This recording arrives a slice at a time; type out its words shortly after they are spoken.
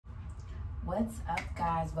What's up,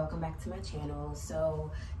 guys? Welcome back to my channel. So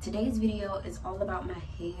today's video is all about my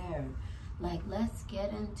hair. Like, let's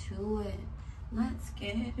get into it. Let's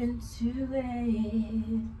get into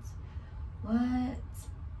it. What?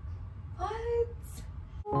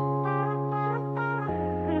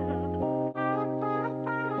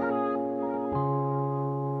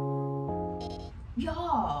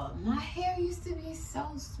 Y'all, my hair used to be so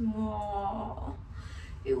small.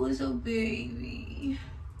 It was a baby.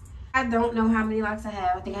 I don't know how many locks I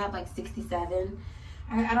have. I think I have like 67.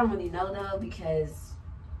 I don't really know though, because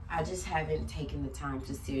I just haven't taken the time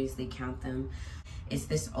to seriously count them. It's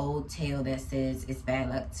this old tale that says it's bad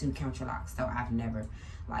luck to count your locks. So I've never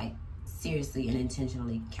like seriously and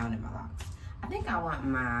intentionally counted my locks. I think I want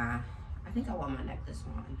my necklace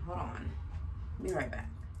on. Hold on. Be right back.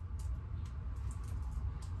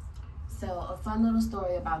 So a fun little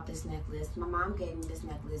story about this necklace. My mom gave me this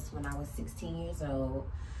necklace when I was 16 years old.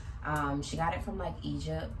 She got it from like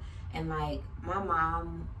Egypt, and like my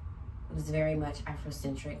mom was very much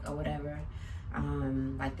Afrocentric or whatever,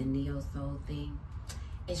 like the neo soul thing.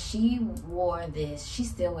 And she wore this, she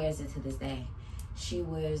still wears it to this day. She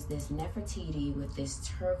wears this Nefertiti with this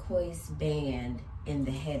turquoise band in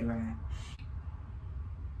the head wrap.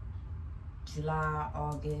 July,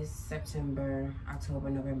 August, September,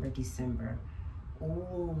 October, November, December.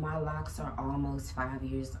 Ooh, my locks are almost 5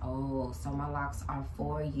 years old. So my locks are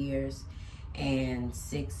 4 years and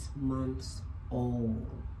 6 months old.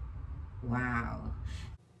 Wow.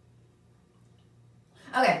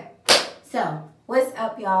 Okay, so what's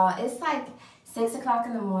up, y'all? It's like 6 o'clock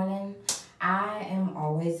in the morning. I am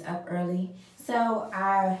always up early. So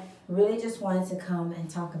I really just wanted to come and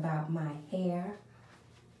talk about my hair.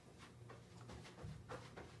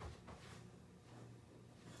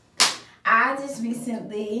 I just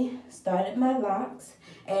recently started my locks,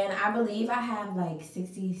 and I believe I have like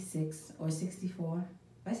 66 or 64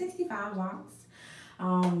 or 65 locks.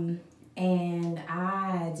 And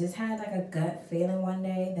I just had like a gut feeling one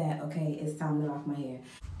day that, okay, it's time to lock my hair.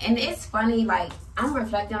 And it's funny, like, I'm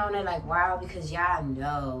reflecting on it like, wow, because y'all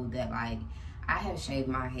know that like I have shaved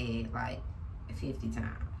my head like 50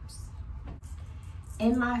 times.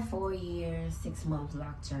 In my 4 years, 6 month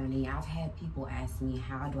lock journey, I've had people ask me,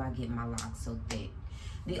 how do I get my locks so thick?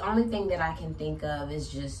 The only thing that I can think of is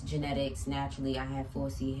just genetics. Naturally, I have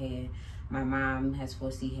 4C hair. My mom has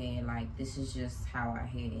 4C hair. Like, this is just how our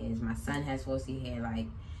hair is. My son has 4C hair. Like,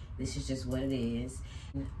 this is just what it is.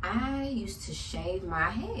 I used to shave my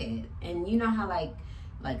head. And you know how like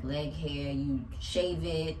leg hair, you shave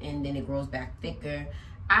it and then it grows back thicker.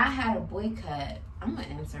 I had a boy cut. I'm gonna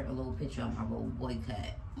insert a little picture of my little boy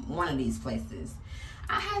cut. One of these places.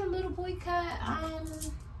 I had a little boy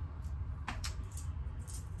cut.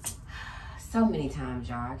 So many times,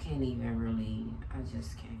 y'all. I can't even really. I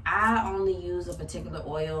just can't. I only use a particular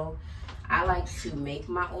oil. I like to make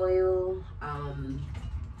my oil. And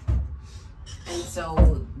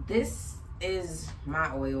so this is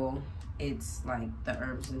my oil. It's like the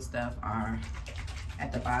herbs and stuff are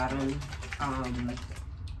at the bottom.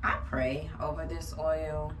 I pray over this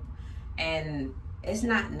oil, and it's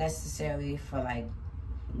not necessarily for like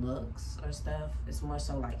looks or stuff. It's more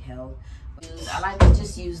so like health. I like to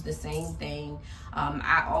just use the same thing.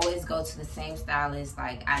 I always go to the same stylist.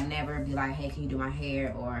 Like, I never be like, hey, can you do my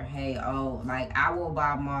hair? Or hey, oh, like I will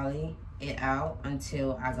Bob Marley it out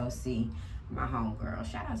until I go see my homegirl.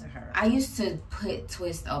 Shout out to her. I used to put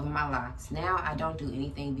twist over my locks. Now I don't do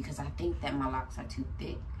anything because I think that my locks are too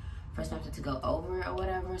thick for something to go over or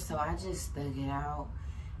whatever, so I just thug it out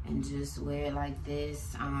and just wear it like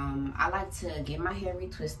this. I like to get my hair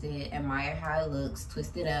retwisted, admire how it looks,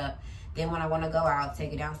 twist it up. Then when I want to go out,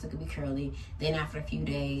 take it down so it can be curly. Then after a few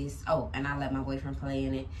days, oh, and I let my boyfriend play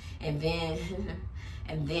in it, and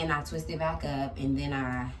then I twist it back up, and then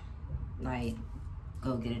I like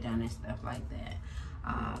go get it done and stuff like that.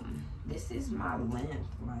 This is my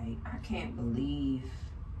length. Like, I can't believe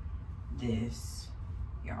this.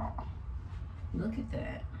 Y'all, look at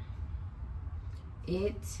that.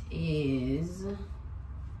 It is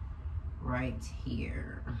right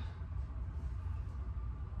here.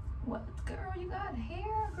 What, girl? You got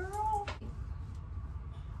hair, girl?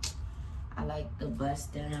 I like the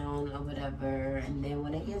bust down or whatever, and then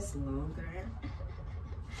when it gets longer.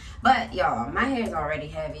 But y'all, my hair is already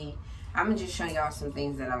heavy. I'm gonna just show y'all some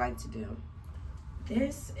things that I like to do.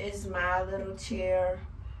 This is my little chair,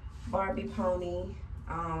 Barbie pony.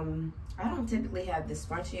 I don't typically have this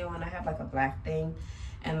scrunchie on. I have like a black thing,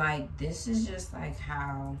 and like this is just like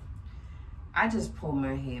how I just pull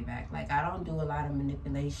my hair back. Like, I don't do a lot of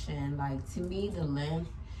manipulation. Like, to me, the length,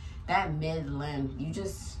 that mid length, you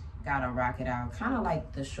just gotta rock it out. Kind of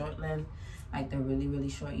like the short length, like the really, really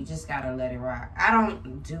short. You just gotta let it rock. I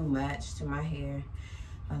don't do much to my hair,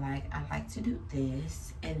 but like I like to do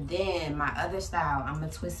this. And then my other style, I'm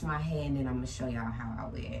gonna twist my hair and then I'm gonna show y'all how I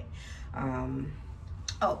wear it.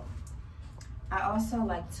 Oh, I also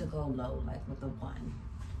like to go low, like with a bun,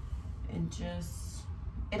 and just,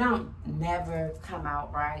 it don't never come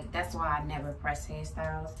out right. That's why I never press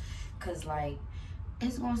hairstyles, cause like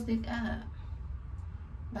it's gonna stick up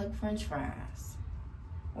like French fries,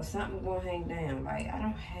 or something gonna hang down. Like I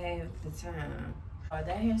don't have the time.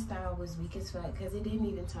 That hairstyle was weak as fuck because it didn't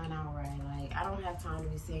even turn out right. Like I don't have time to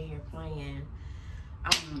be sitting here playing.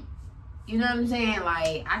 You know what I'm saying?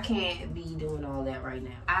 Like I can't be doing all that right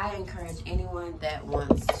now. I encourage anyone that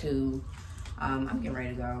wants to, I'm getting ready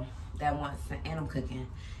to go, that wants to, and I'm cooking,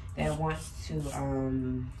 that wants to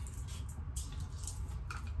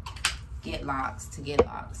get locks,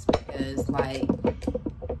 because like,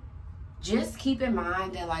 just keep in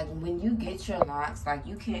mind that like when you get your locks, like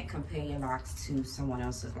you can't compare your locks to someone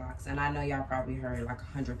else's locks. And I know y'all probably heard like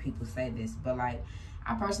 100 people say this, but like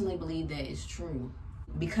I personally believe that it's true.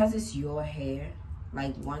 Because it's your hair,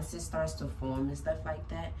 like once it starts to form and stuff like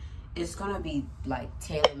that, it's gonna be like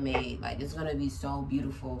tailor-made. Like it's gonna be so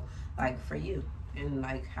beautiful, like for you, and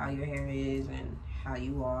like how your hair is and how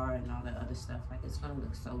you are and all that other stuff. Like it's gonna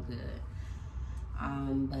look so good.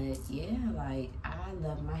 But yeah, like I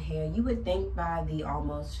love my hair. You would think by the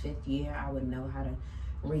almost 5th year I would know how to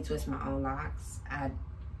retwist my own locks.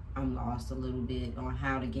 I'm lost a little bit on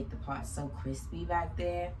how to get the parts so crispy back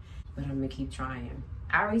there, but I'm gonna keep trying.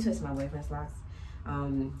 I retwist my boyfriend's locks.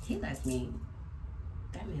 He lets me,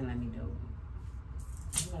 that man let me do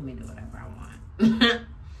whatever I want.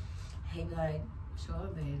 He be like, sure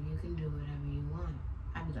babe, you can do whatever you want.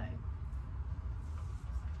 I be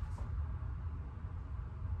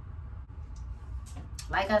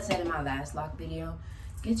like I said in my last lock video,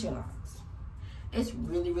 get your locks. It's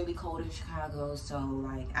really, really cold in Chicago, so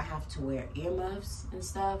like I have to wear earmuffs and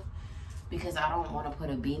stuff because I don't want to put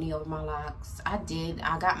a beanie over my locks. I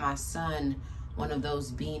got my son one of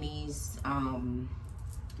those beanies,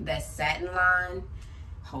 that's satin line.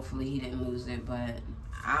 Hopefully he didn't lose it, but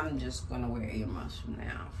I'm just gonna wear earmuffs from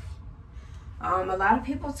now. A lot of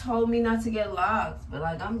people told me not to get locks, but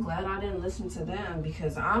like I'm glad I didn't listen to them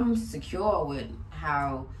because I'm secure with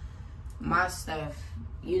how my stuff,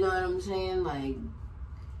 you know what I'm saying? Like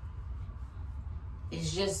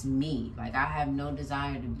it's just me. Like I have no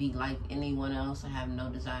desire to be like anyone else. I have no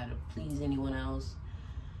desire to please anyone else.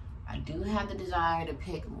 I do have the desire to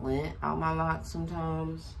pick lint out my locks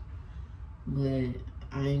sometimes, but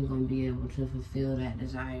I ain't gonna be able to fulfill that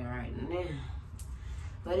desire right now.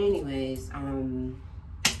 But anyways,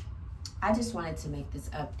 I just wanted to make this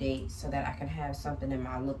update so that I can have something in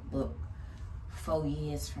my lookbook 4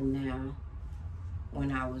 years from now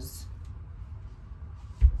when I was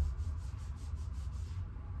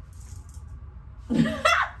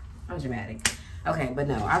I'm dramatic. Okay, but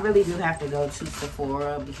no, I really do have to go to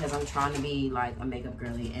Sephora because I'm trying to be like a makeup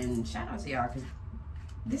girly. And shout out to y'all because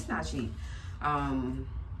this is not cheap.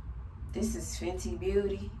 This is Fenty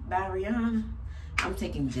Beauty by Rihanna. I'm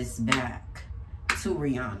taking this back to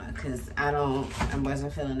Rihanna because I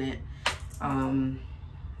wasn't feeling it.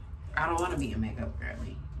 I don't want to be a makeup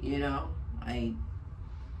girly, you know? Like,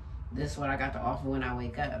 this is what I got to offer when I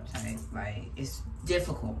wake up type. Like, it's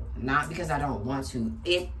difficult. Not because I don't want to.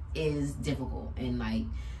 It is difficult. And, like,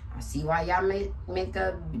 I see why y'all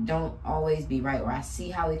makeup don't always be right. Or I see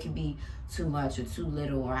how it can be too much or too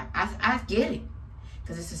little. Or I get it.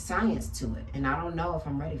 Because it's a science to it. And I don't know if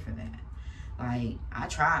I'm ready for that. Like, I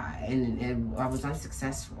tried. And I was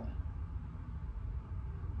unsuccessful.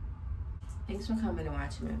 Thanks for coming and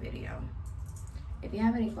watching my video. If you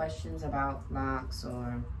have any questions about locks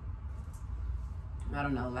or, I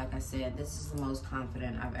don't know, like I said, this is the most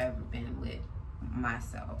confident I've ever been with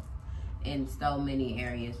myself in so many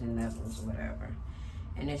areas and levels or whatever.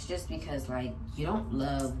 And it's just because, like, you don't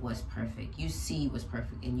love what's perfect. You see what's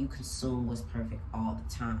perfect and you consume what's perfect all the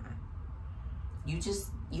time. You're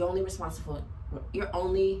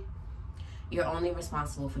only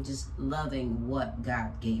responsible for just loving what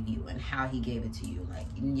God gave you and how he gave it to you. Like,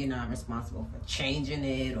 you're not responsible for changing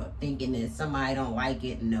it or thinking that somebody don't like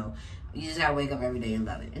it. No, you just gotta wake up every day and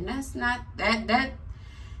love it. And that's not, that's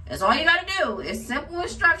all you gotta do. It's simple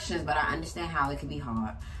instructions, but I understand how it can be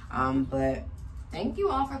hard. But thank you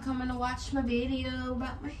all for coming to watch my video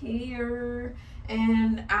about my hair.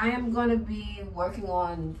 And I am gonna be working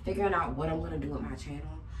on figuring out what I'm gonna do with my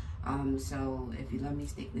channel. So if you love me,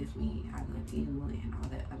 stick with me. I love you and all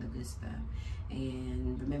that other good stuff.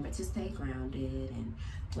 And remember to stay grounded, and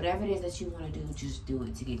whatever it is that you want to do, just do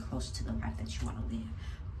it to get closer to the life that you want to live.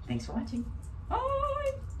 Thanks for watching.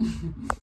 Bye.